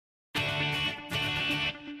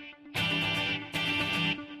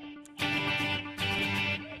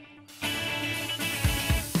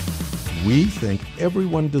We think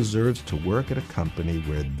everyone deserves to work at a company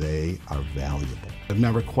where they are valuable. I've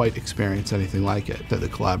never quite experienced anything like it. The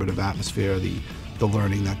collaborative atmosphere, the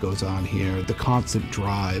learning that goes on here, the constant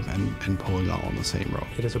drive and pulling all on the same rope.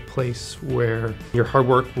 It is a place where your hard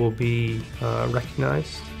work will be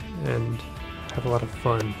recognized and have a lot of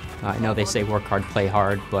fun. I know they say work hard, play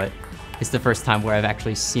hard, but it's the first time where I've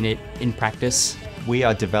actually seen it in practice. We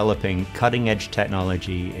are developing cutting-edge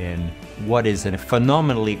technology in what is a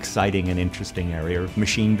phenomenally exciting and interesting area of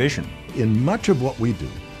machine vision. In much of what we do,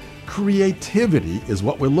 creativity is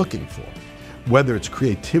what we're looking for. Whether it's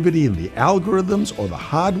creativity in the algorithms or the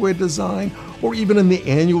hardware design, or even in the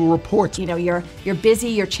annual reports. You know, you're busy,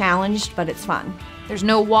 you're challenged, but it's fun. There's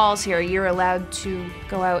no walls here. You're allowed to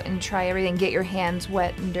go out and try everything, get your hands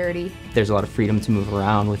wet and dirty. There's a lot of freedom to move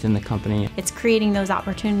around within the company. It's creating those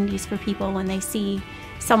opportunities for people when they see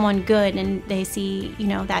someone good and they see, you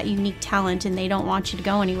know, that unique talent and they don't want you to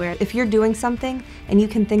go anywhere. If you're doing something and you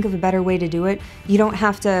can think of a better way to do it, you don't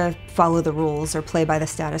have to follow the rules or play by the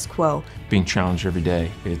status quo. Being challenged every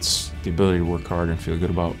day, it's the ability to work hard and feel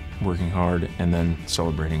good about working hard and then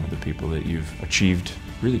celebrating with the people that you've achieved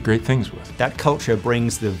really great things with. That culture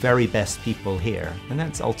brings the very best people here, and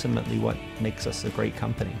that's ultimately what makes us a great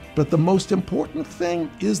company. But the most important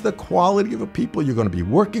thing is the quality of the people you're going to be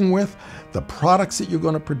working with, the products that you're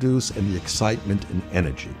going to produce, and the excitement and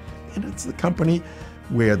energy. And it's the company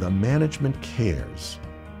where the management cares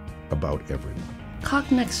about everyone.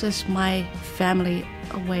 Cognex is my family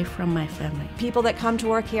away from my family. People that come to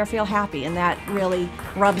work here feel happy, and that really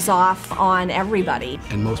rubs off on everybody.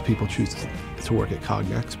 And most people choose to work at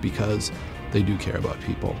Cognex because they do care about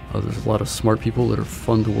people. There's a lot of smart people that are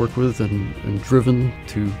fun to work with and driven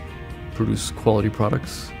to produce quality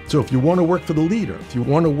products. So if you want to work for the leader, if you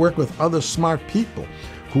want to work with other smart people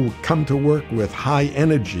who come to work with high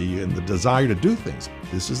energy and the desire to do things,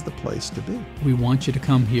 this is the place to be. We want you to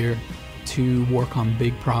come here to work on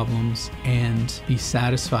big problems and be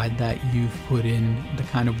satisfied that you've put in the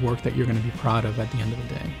kind of work that you're going to be proud of at the end of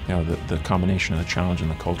the day. You know, the combination of the challenge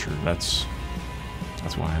and the culture, that's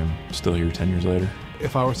why I'm still here 10 years later.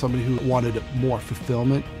 If I were somebody who wanted more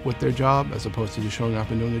fulfillment with their job as opposed to just showing up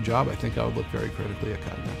and doing their job, I think I would look very critically at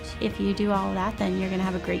Cognex. If you do all of that, then you're going to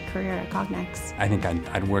have a great career at Cognex. I think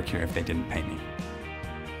I'd work here if they didn't pay me.